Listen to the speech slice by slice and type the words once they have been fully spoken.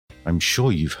I'm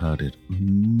sure you've heard it a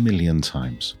million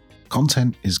times.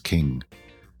 Content is king.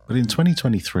 But in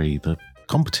 2023, the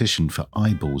competition for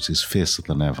eyeballs is fiercer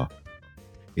than ever.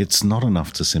 It's not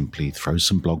enough to simply throw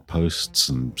some blog posts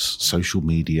and social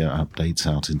media updates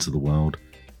out into the world.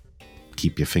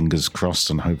 Keep your fingers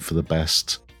crossed and hope for the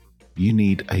best. You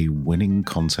need a winning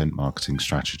content marketing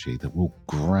strategy that will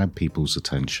grab people's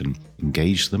attention,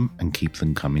 engage them, and keep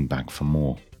them coming back for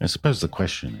more. I suppose the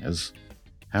question is,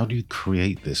 how do you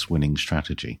create this winning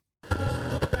strategy? Here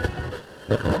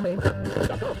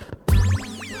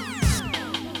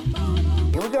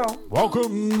we go.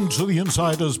 Welcome to the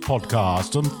Insiders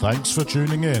Podcast, and thanks for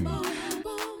tuning in.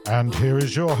 And here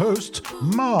is your host,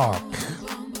 Mark.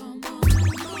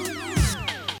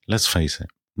 Let's face it,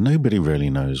 nobody really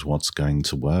knows what's going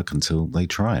to work until they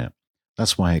try it.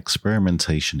 That's why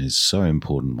experimentation is so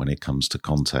important when it comes to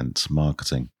content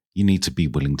marketing. You need to be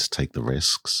willing to take the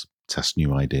risks, test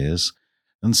new ideas,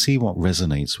 and see what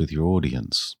resonates with your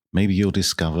audience. Maybe you'll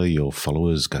discover your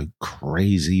followers go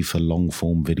crazy for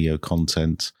long-form video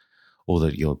content, or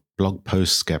that your blog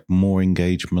posts get more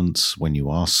engagements when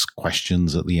you ask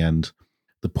questions at the end.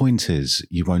 The point is,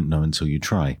 you won't know until you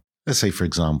try. Let's say, for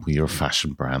example, you're a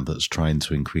fashion brand that's trying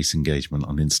to increase engagement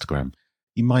on Instagram.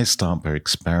 You might start by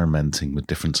experimenting with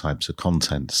different types of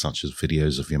content, such as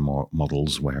videos of your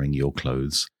models wearing your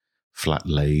clothes, flat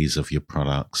lays of your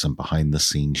products, and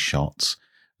behind-the-scenes shots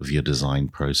of your design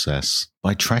process.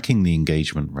 By tracking the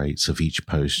engagement rates of each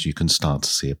post, you can start to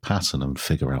see a pattern and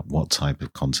figure out what type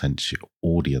of content your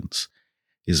audience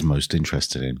is most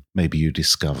interested in. Maybe you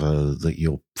discover that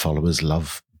your followers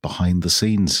love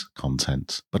behind-the-scenes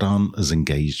content, but aren't as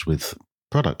engaged with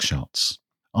product shots.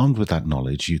 Armed with that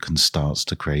knowledge, you can start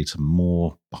to create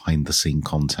more behind-the-scene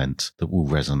content that will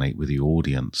resonate with your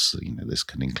audience. This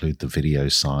can include the video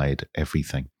side,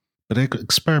 everything. But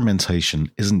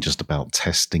experimentation isn't just about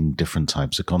testing different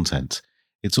types of content.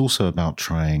 It's also about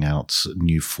trying out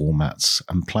new formats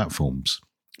and platforms.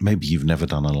 Maybe you've never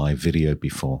done a live video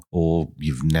before, or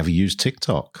you've never used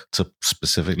TikTok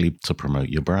specifically to promote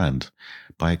your brand.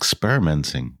 By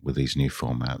experimenting with these new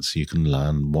formats, you can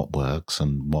learn what works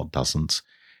and what doesn't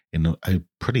in a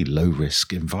pretty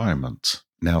low-risk environment.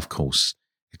 Now, of course,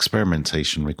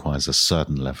 experimentation requires a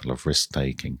certain level of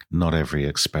risk-taking. Not every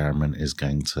experiment is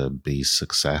going to be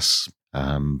success,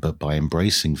 but by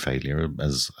embracing failure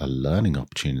as a learning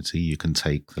opportunity, you can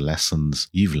take the lessons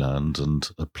you've learned and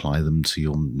apply them to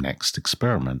your next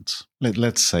experiment.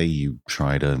 Let's say you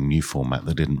tried a new format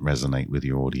that didn't resonate with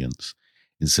your audience.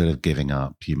 Instead of giving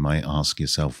up, you might ask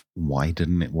yourself, why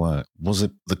didn't it work? Was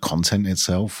it the content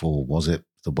itself, or was it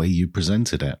the way you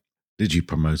presented it? Did you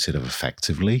promote it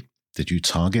effectively? Did you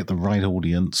target the right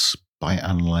audience? By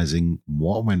analyzing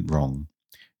what went wrong,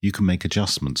 you can make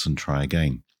adjustments and try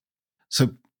again.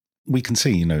 So we can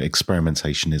see,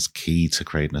 experimentation is key to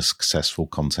creating a successful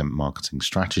content marketing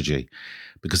strategy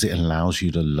because it allows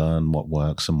you to learn what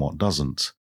works and what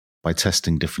doesn't. By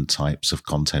testing different types of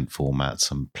content formats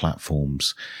and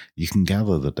platforms, you can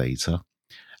gather the data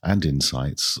and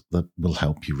insights that will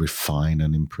help you refine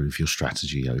and improve your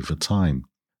strategy over time.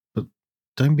 But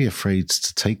don't be afraid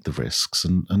to take the risks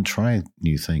and try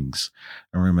new things.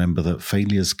 And remember that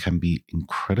failures can be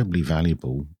incredibly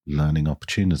valuable learning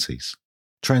opportunities.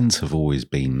 Trends have always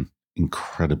been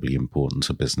incredibly important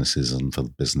to businesses and for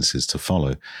businesses to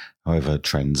follow. However,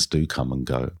 trends do come and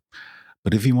go.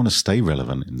 But if you want to stay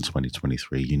relevant in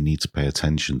 2023, you need to pay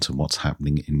attention to what's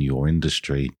happening in your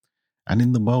industry and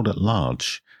in the world at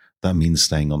large. That means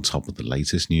staying on top of the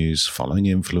latest news, following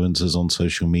influencers on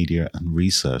social media, and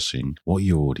researching what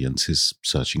your audience is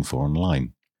searching for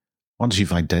online. Once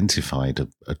you've identified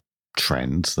a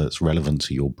trend that's relevant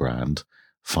to your brand,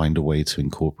 find a way to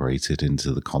incorporate it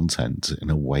into the content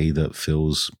in a way that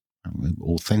feels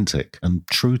authentic and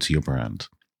true to your brand.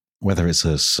 Whether it's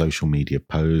a social media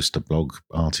post, a blog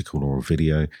article, or a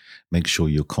video, make sure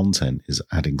your content is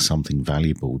adding something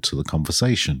valuable to the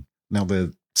conversation. Now, there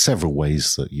are several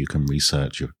ways that you can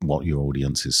research what your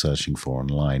audience is searching for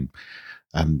online.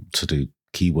 To do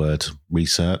keyword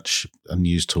research and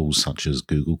use tools such as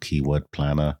Google Keyword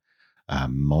Planner,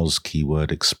 Moz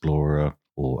Keyword Explorer,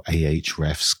 or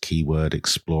Ahrefs Keyword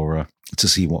Explorer to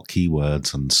see what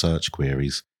keywords and search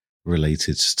queries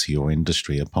related to your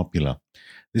industry are popular.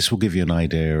 This will give you an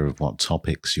idea of what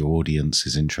topics your audience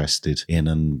is interested in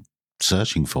and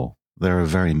searching for. There are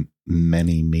very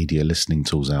many media listening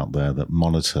tools out there that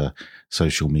monitor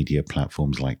social media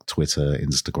platforms like Twitter,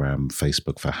 Instagram,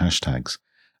 Facebook for hashtags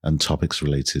and topics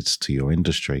related to your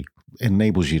industry. It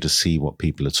enables you to see what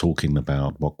people are talking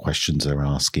about, what questions they're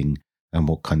asking, and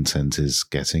what content is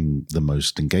getting the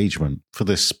most engagement. For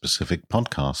this specific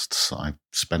podcast, I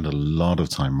spend a lot of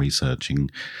time researching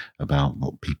about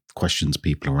what questions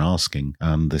people are asking,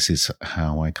 and this is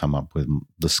how I come up with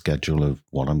the schedule of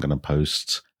what I'm going to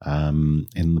post in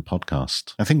the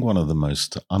podcast. I think one of the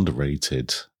most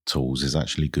underrated tools is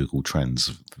actually Google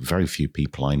Trends. Very few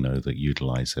people I know that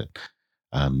utilize it.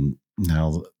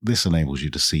 Now, this enables you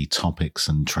to see topics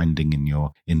and trending in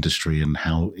your industry and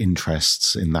how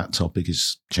interests in that topic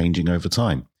is changing over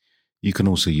time. You can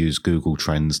also use Google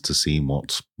Trends to see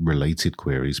what related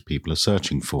queries people are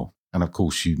searching for. And of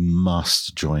course, you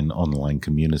must join online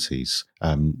communities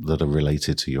that are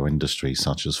related to your industry,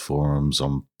 such as forums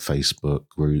on Facebook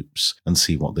groups, and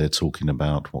see what they're talking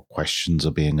about, what questions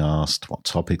are being asked, what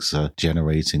topics are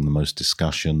generating the most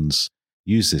discussions.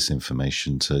 Use this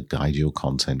information to guide your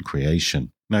content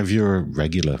creation. Now, if you're a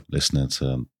regular listener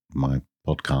to my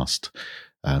podcast,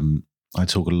 I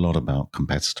talk a lot about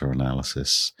competitor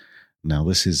analysis. Now,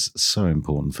 this is so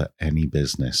important for any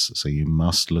business. So you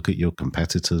must look at your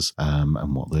competitors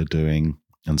and what they're doing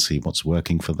and see what's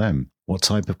working for them. What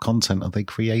type of content are they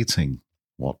creating?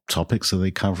 What topics are they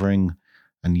covering?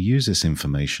 And use this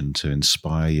information to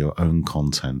inspire your own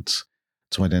content,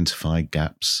 to identify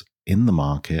gaps in the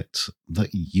market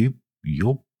that you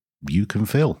can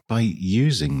fill. By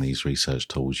using these research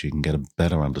tools, you can get a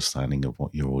better understanding of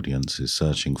what your audience is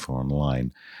searching for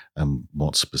online and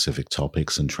what specific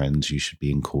topics and trends you should be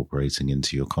incorporating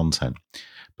into your content.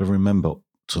 But remember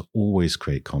to always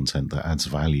create content that adds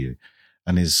value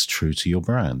and is true to your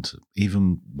brand,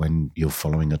 even when you're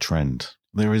following a trend.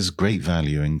 There is great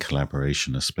value in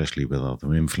collaboration, especially with other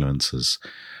influencers.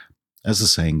 As the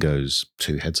saying goes,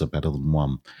 two heads are better than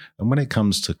one. And when it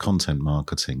comes to content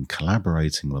marketing,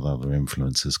 collaborating with other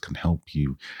influencers can help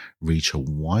you reach a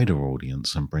wider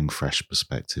audience and bring fresh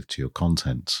perspective to your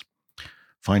content.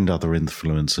 Find other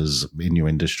influencers in your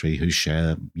industry who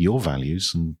share your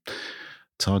values and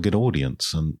target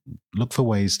audience, and look for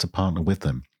ways to partner with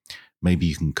them. Maybe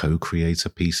you can co-create a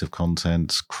piece of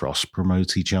content,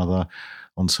 cross-promote each other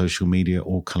on social media,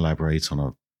 or collaborate on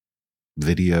a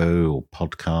video or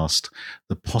podcast.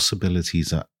 The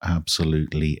possibilities are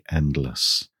absolutely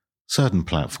endless. Certain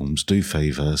platforms do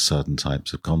favor certain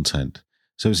types of content,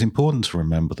 so it's important to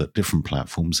remember that different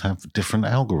platforms have different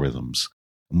algorithms,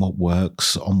 and what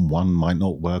works on one might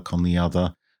not work on the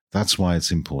other. That's why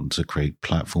it's important to create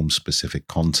platform-specific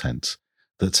content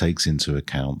that takes into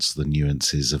account the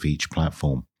nuances of each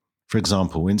platform. For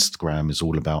example, Instagram is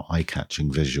all about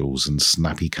eye-catching visuals and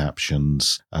snappy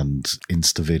captions and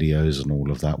Insta videos and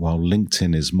all of that, while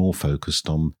LinkedIn is more focused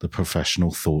on the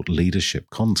professional thought leadership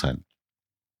content.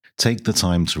 Take the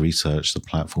time to research the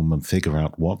platform and figure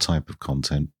out what type of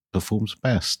content performs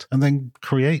best, and then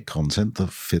create content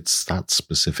that fits that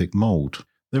specific mold.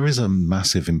 There is a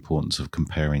massive importance of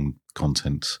comparing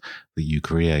content that you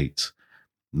create.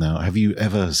 Now, have you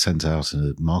ever sent out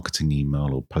a marketing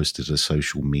email or posted a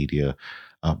social media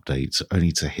update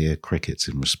only to hear crickets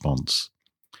in response?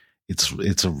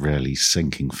 It's a really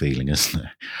sinking feeling, isn't it?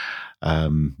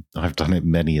 I've done it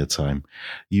many a time.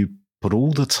 You put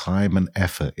all the time and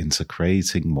effort into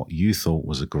creating what you thought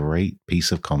was a great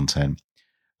piece of content,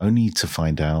 only to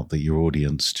find out that your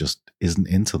audience just isn't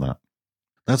into that.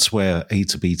 That's where A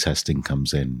to B testing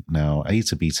comes in. Now, A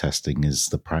to B testing is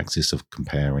the practice of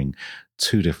comparing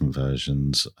two different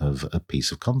versions of a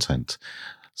piece of content,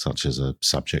 such as a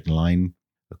subject line,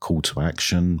 a call to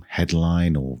action,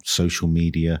 headline, or social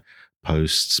media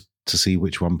posts, to see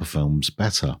which one performs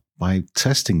better. By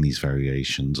testing these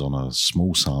variations on a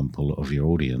small sample of your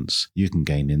audience, you can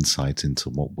gain insight into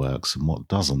what works and what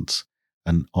doesn't,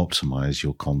 and optimize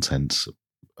your content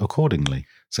accordingly.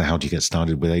 So how do you get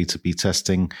started with A to B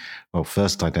testing? Well,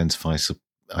 first identify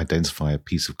a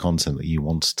piece of content that you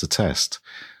want to test,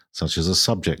 such as a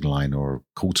subject line or a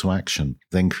call to action.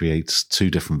 Then create two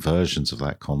different versions of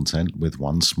that content with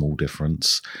one small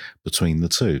difference between the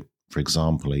two. For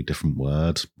example, a different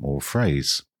word or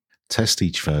phrase. Test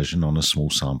each version on a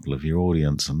small sample of your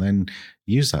audience, and then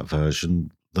use that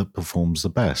version that performs the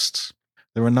best.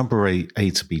 There are a number of A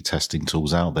to B testing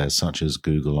tools out there, such as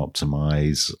Google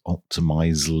Optimize,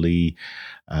 Optimizely,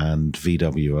 and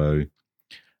VWO.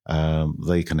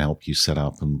 They can help you set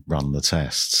up and run the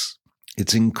tests.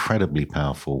 It's incredibly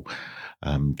powerful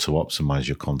to optimize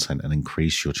your content and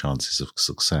increase your chances of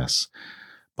success.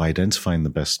 By identifying the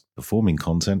best performing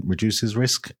content, reduces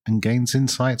risk and gains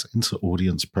insight into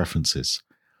audience preferences.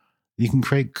 You can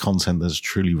create content that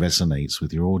truly resonates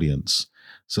with your audience.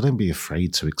 So don't be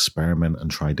afraid to experiment and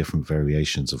try different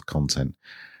variations of content.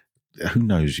 Who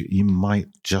knows, you might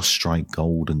just strike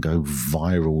gold and go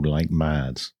viral like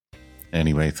mad.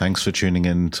 Anyway, thanks for tuning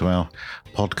in to our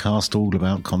podcast all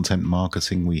about content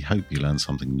marketing. We hope you learned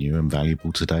something new and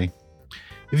valuable today.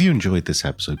 If you enjoyed this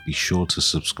episode, be sure to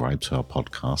subscribe to our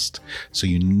podcast so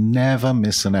you never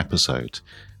miss an episode.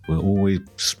 We're always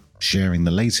sharing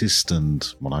the latest and,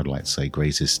 what I'd like to say,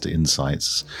 greatest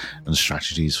insights and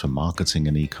strategies for marketing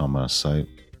and e-commerce, so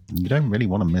you don't really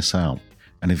want to miss out.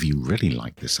 And if you really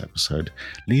like this episode,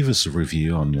 leave us a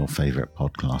review on your favorite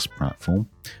podcast platform.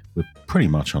 We're pretty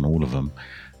much on all of them.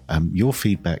 Your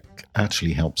feedback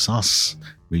actually helps us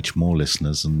reach more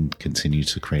listeners and continue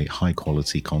to create high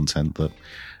quality content that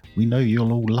we know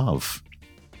you'll all love.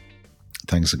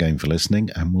 Thanks again for listening,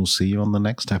 and we'll see you on the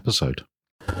next episode.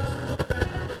 Here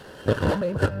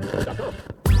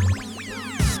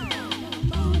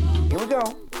we go.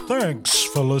 Thanks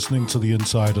for listening to the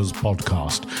Insiders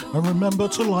Podcast, and remember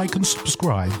to like and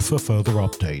subscribe for further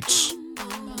updates.